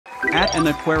at an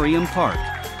aquarium park.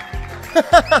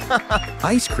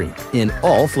 Ice cream in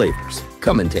all flavors.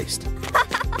 Come and taste.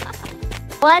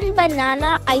 One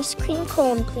banana ice cream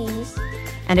cone, please.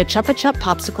 And a Chupa Chup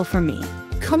popsicle for me.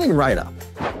 Coming right up.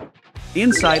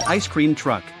 Inside ice cream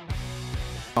truck.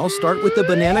 I'll start with the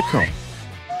banana cone.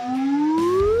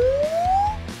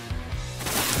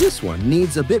 This one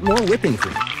needs a bit more whipping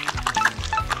cream.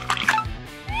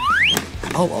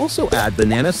 I'll also add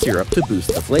banana syrup to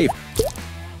boost the flavor.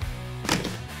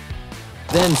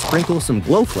 Then sprinkle some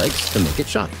glow flakes to make it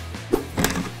shine.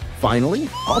 Finally,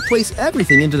 I'll place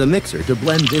everything into the mixer to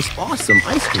blend this awesome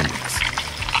ice cream mix.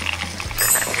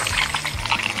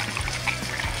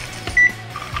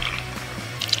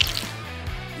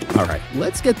 All right,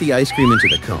 let's get the ice cream into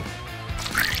the cone.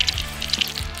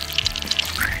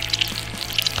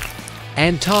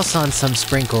 And toss on some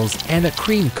sprinkles and a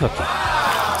cream cookie.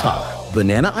 Ta-da!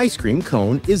 Banana ice cream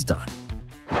cone is done.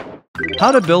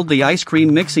 How to build the ice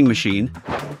cream mixing machine.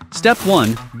 Step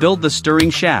 1. Build the stirring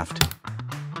shaft.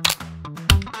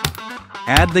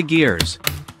 Add the gears.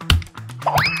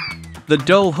 The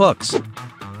dough hooks.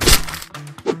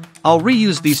 I'll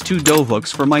reuse these 2 dough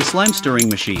hooks for my slime stirring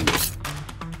machine.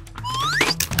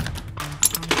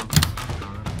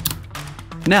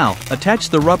 Now, attach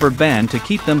the rubber band to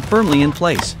keep them firmly in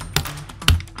place.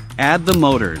 Add the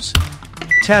motors.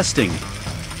 Testing.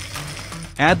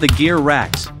 Add the gear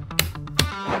racks.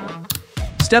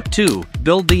 Step 2.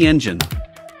 Build the engine.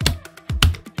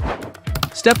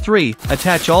 Step 3.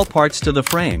 Attach all parts to the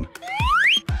frame.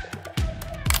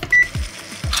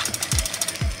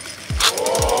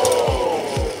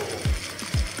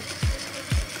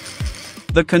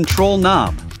 The control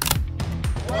knob.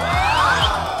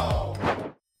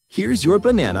 Here's your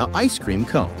banana ice cream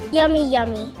cone. Yummy,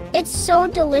 yummy. It's so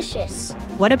delicious.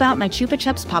 What about my Chupa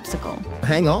Chups popsicle?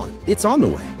 Hang on, it's on the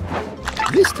way.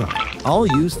 This time, I'll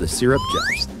use the syrup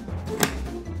gels.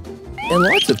 And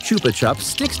lots of Chupa Chups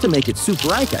sticks to make it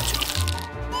super eye-catching.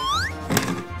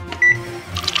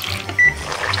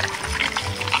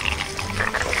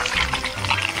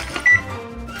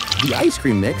 The ice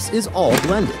cream mix is all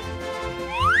blended.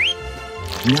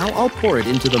 Now I'll pour it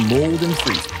into the mold and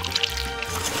freezer.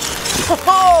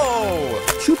 Oh!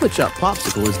 Chupa Chup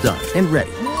popsicle is done and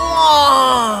ready.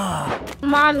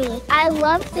 Mommy, I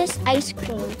love this ice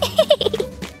cream.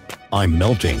 I'm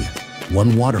melting.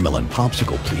 1 watermelon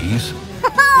popsicle, please.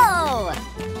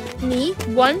 Me,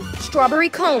 1 strawberry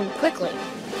cone, quickly.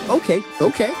 Okay.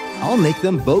 I'll make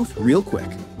them both real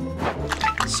quick.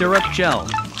 Syrup gel.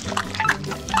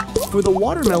 For the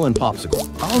watermelon popsicle,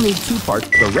 I'll need 2 parts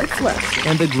of the red flesh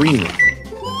and the green one.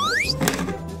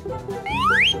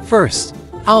 First,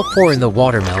 I'll pour in the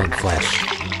watermelon flesh.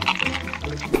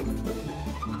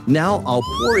 Now I'll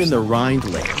pour in the rind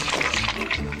layer.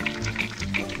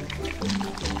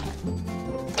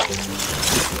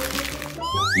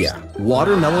 Yeah,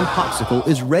 watermelon popsicle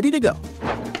is ready to go.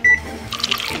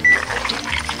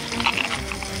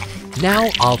 Now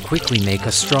I'll quickly make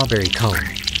a strawberry cone.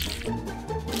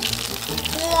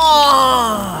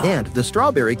 And the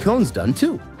strawberry cone's done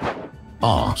too.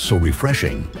 Ah, so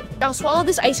refreshing. Now swallow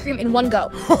this ice cream in one go.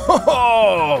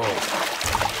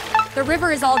 The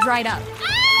river is all dried up.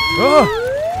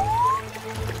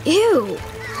 Ew.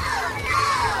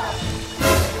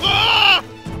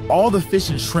 All the fish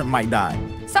and shrimp might die.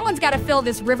 Someone's got to fill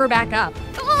this river back up.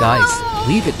 Guys,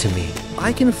 leave it to me.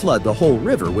 I can flood the whole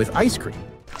river with ice cream.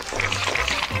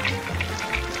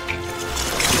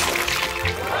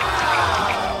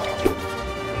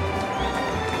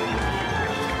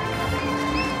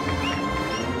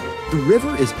 The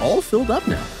river is all filled up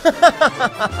now.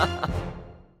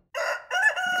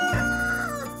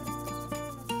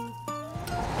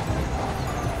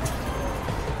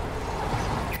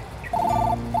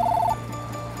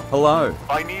 Hello.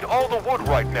 I need all the wood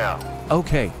right now.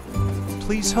 Okay.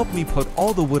 Please help me put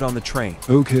all the wood on the train.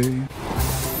 Okay.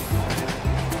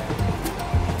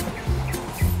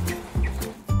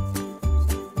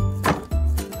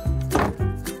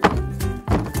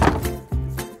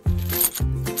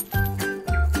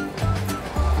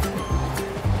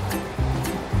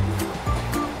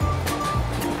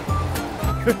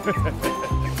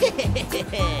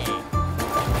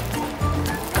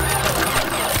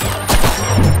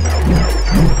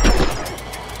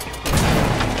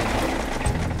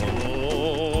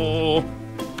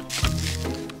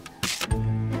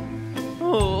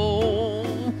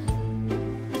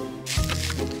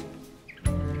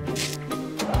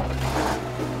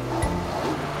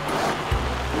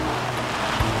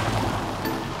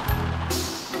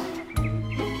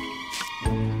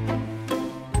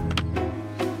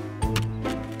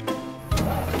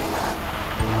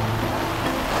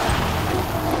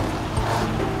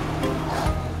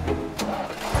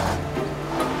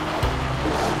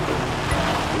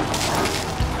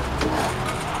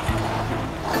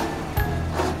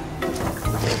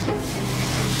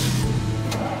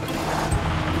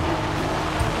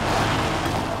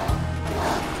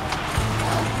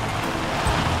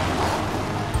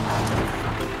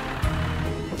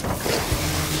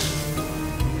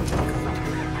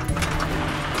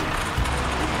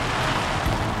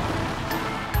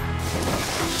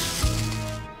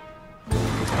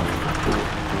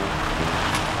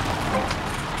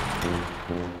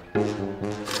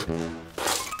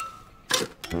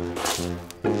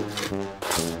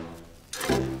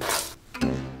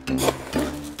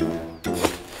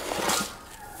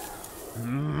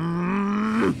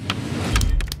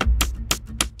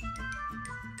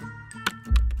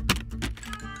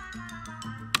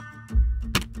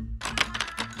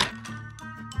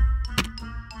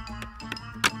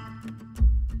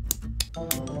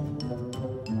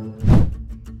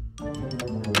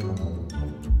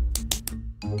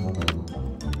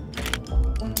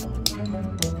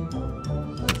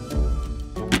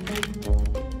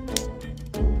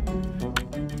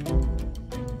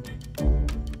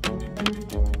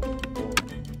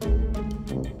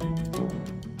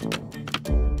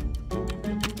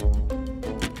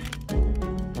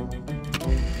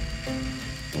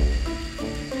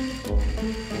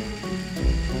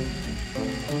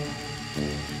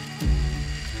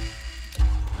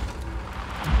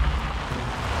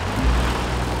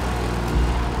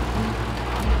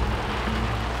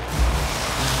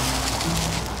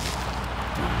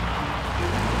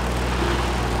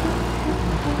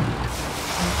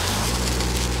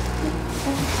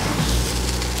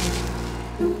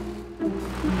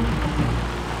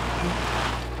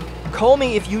 Call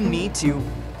me if you need to.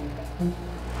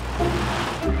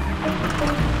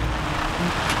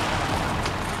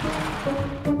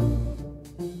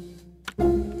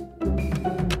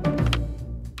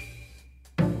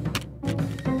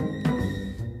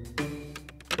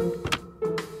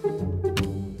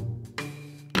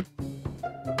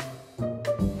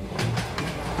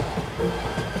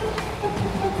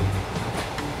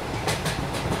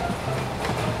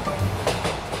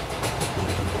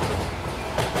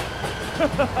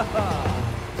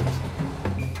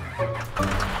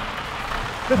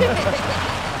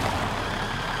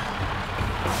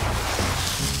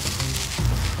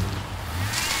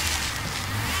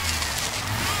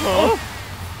 Huh?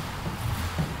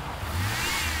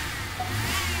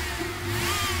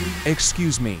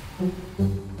 Excuse me.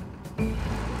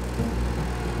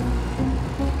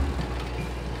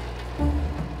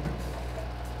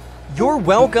 You're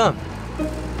welcome.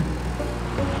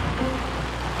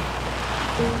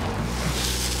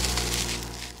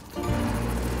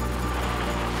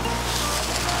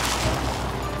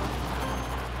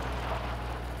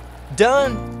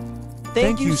 Done.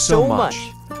 Thank you so much.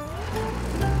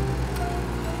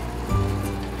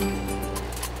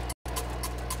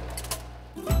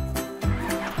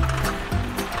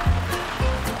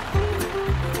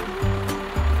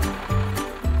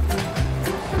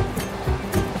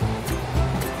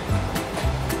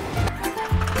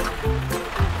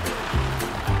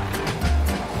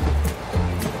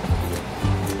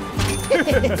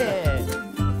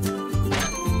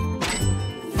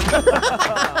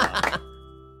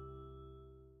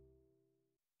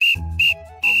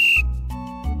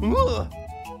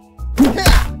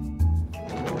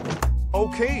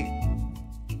 Okay.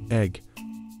 Egg.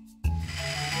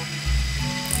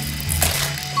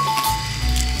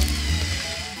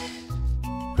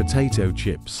 Potato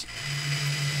chips.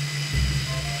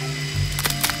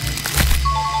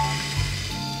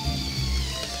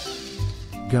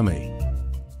 Gummy.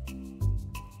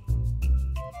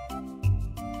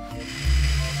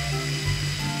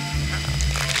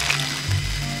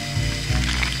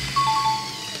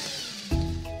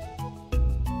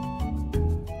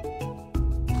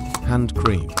 Hand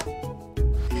cream.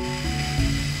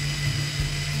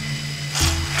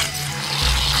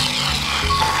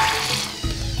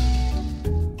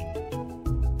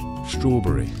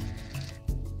 Strawberry.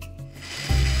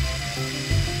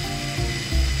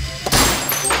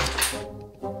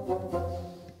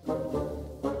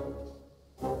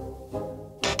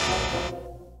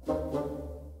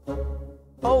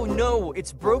 Oh no,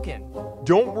 it's broken.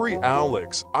 Don't worry,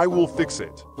 Alex. I will fix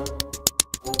it.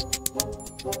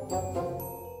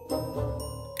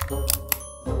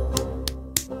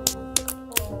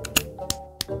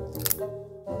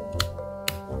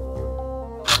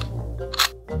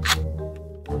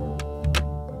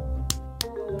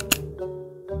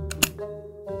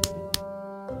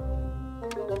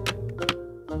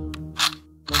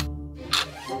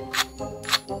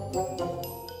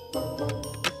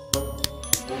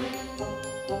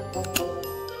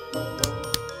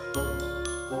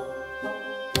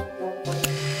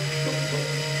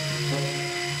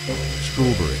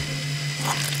 Strawberry.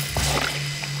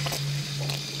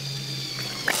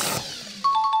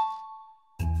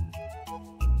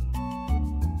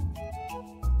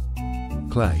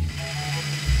 Clay.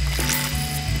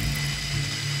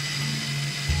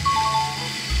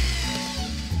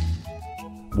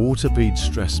 Water bead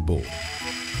stress ball.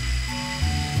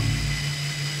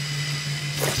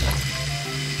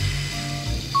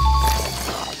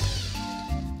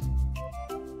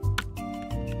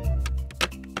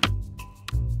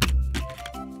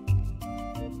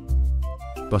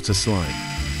 Butter slime.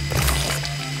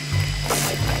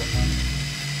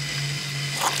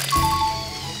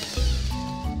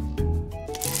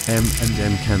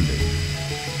 M&M candy.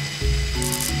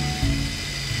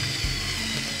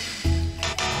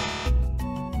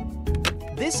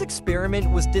 This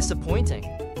experiment was disappointing.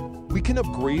 We can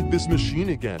upgrade this machine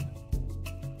again.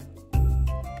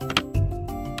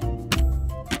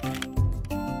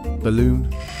 Balloon.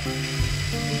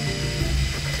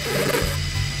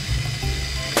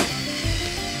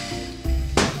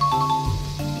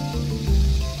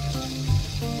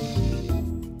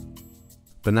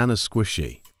 Banana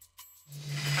squishy.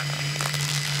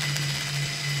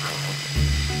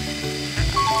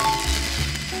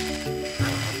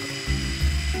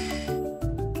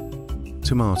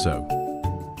 Tomato.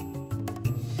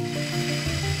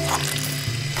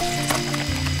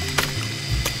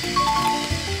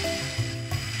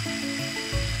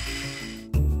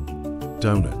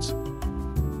 Donut.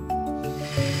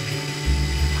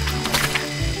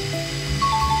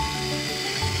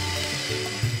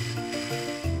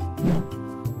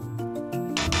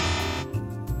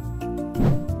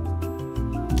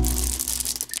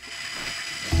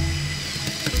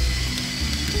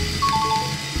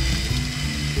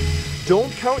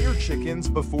 Don't count your chickens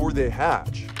before they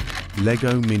hatch.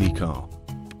 Lego mini car.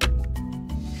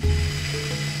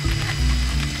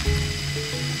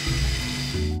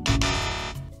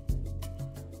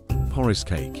 Porridge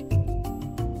cake.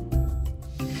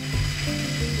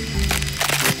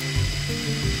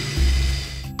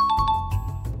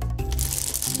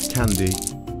 Candy.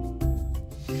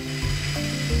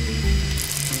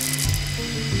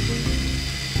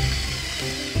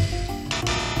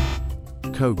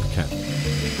 Coke can.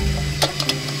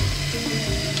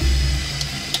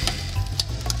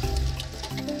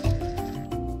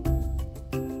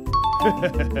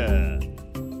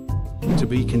 To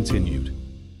be continued.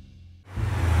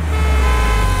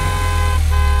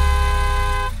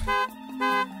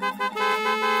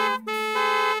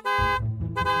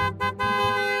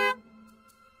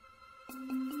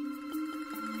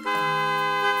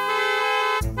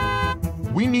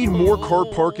 We need more car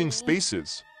parking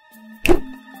spaces.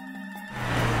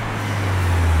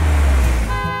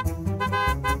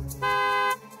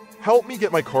 Help me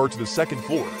get my car to the second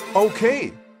floor.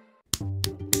 Okay.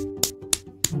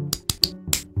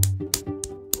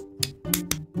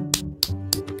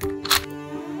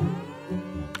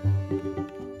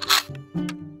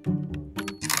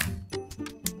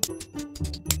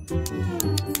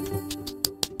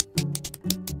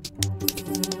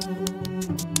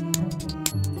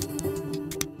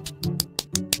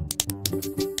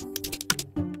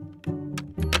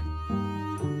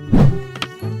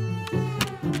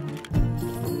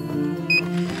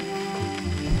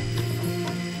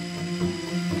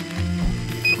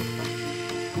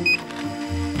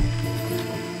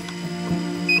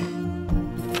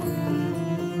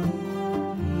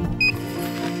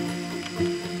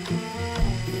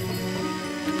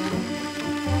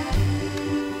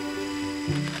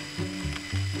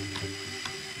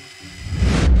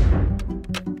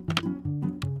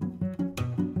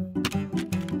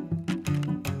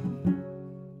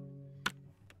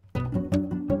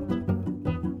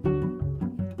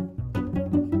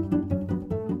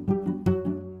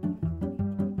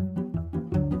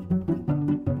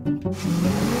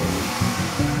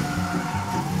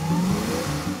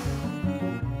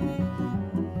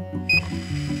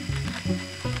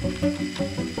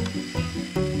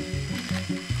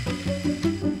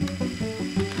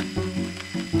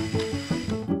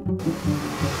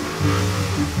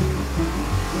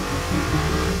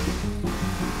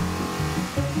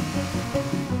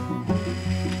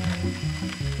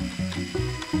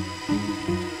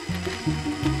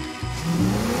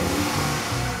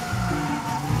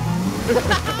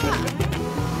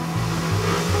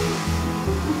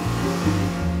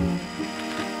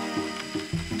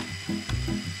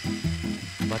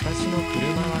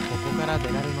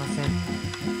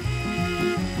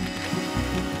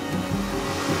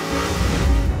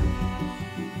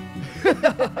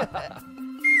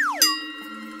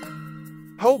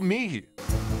 Help me!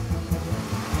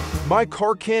 My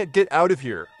car can't get out of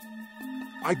here.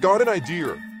 I got an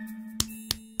idea.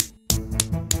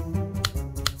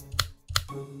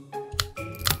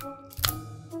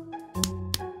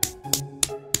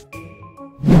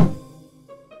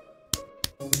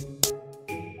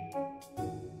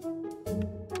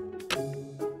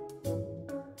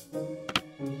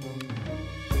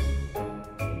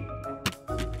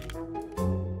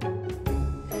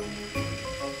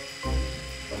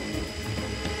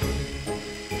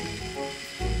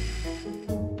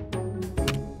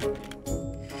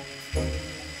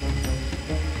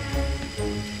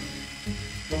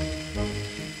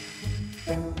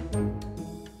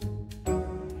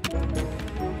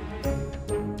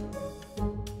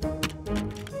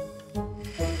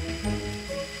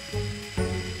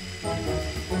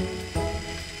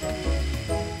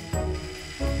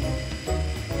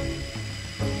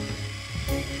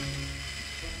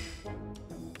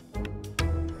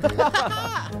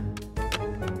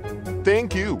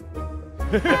 Thank you.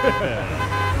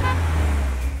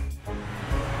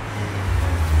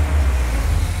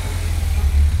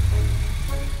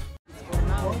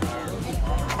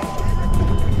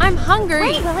 I'm hungry.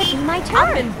 Wait, will it be my turn?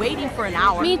 I've been waiting for an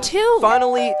hour. Me too.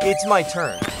 Finally, it's my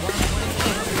turn.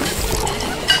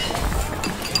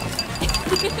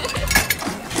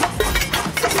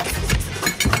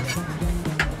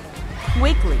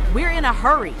 Quickly, we're in a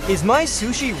hurry. Is my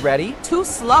sushi ready? Too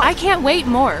slow. I can't wait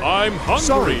more. I'm hungry.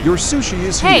 Sorry, your sushi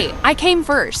is here. Hey, I came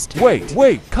first.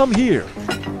 Wait, come here.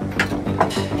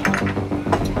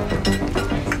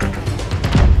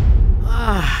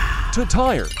 Too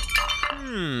tired.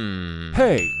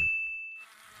 Hey.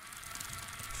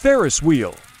 Ferris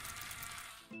wheel.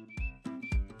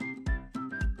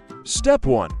 Step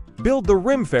 1. Build the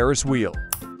rim Ferris wheel.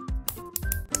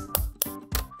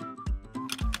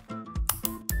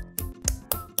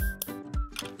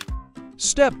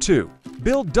 Step 2.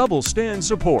 Build double stand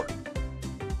support.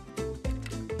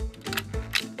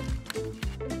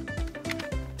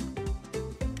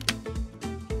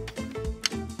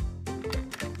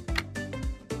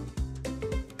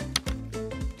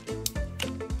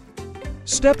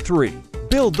 Step 3.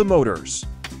 Build the motors.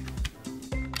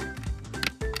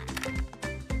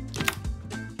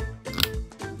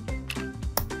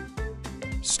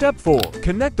 Step 4.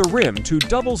 Connect the rim to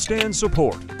double stand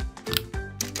support.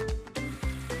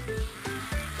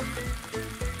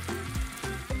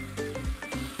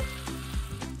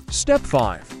 Step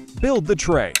 5. Build the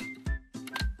tray.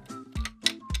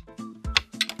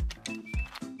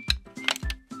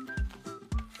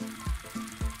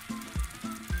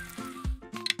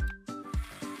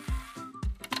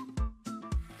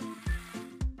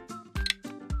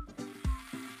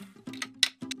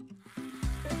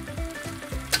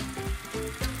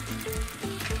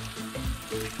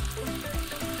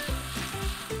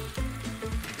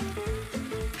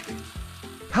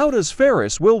 How does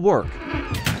Ferris wheel work?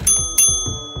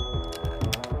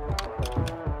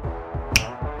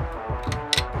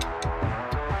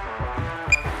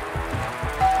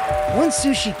 One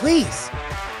sushi, please.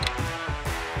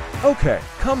 Okay,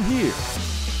 come here.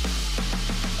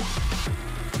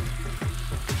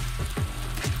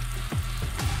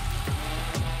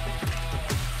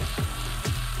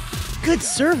 Good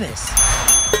service.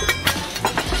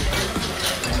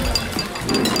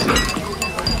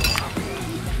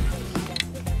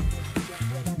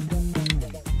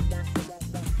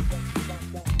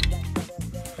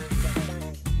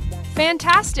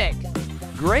 Fantastic.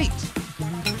 Great.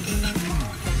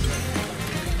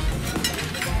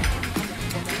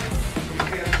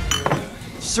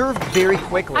 Served very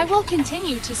quickly. I will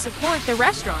continue to support the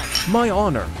restaurant. My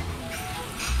honor.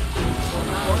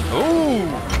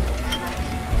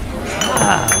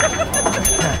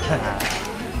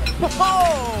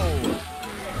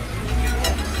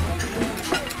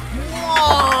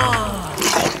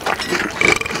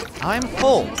 I'm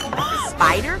full.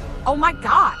 Spider? Oh my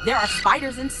god, there are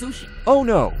spiders in sushi. Oh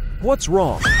no, what's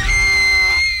wrong?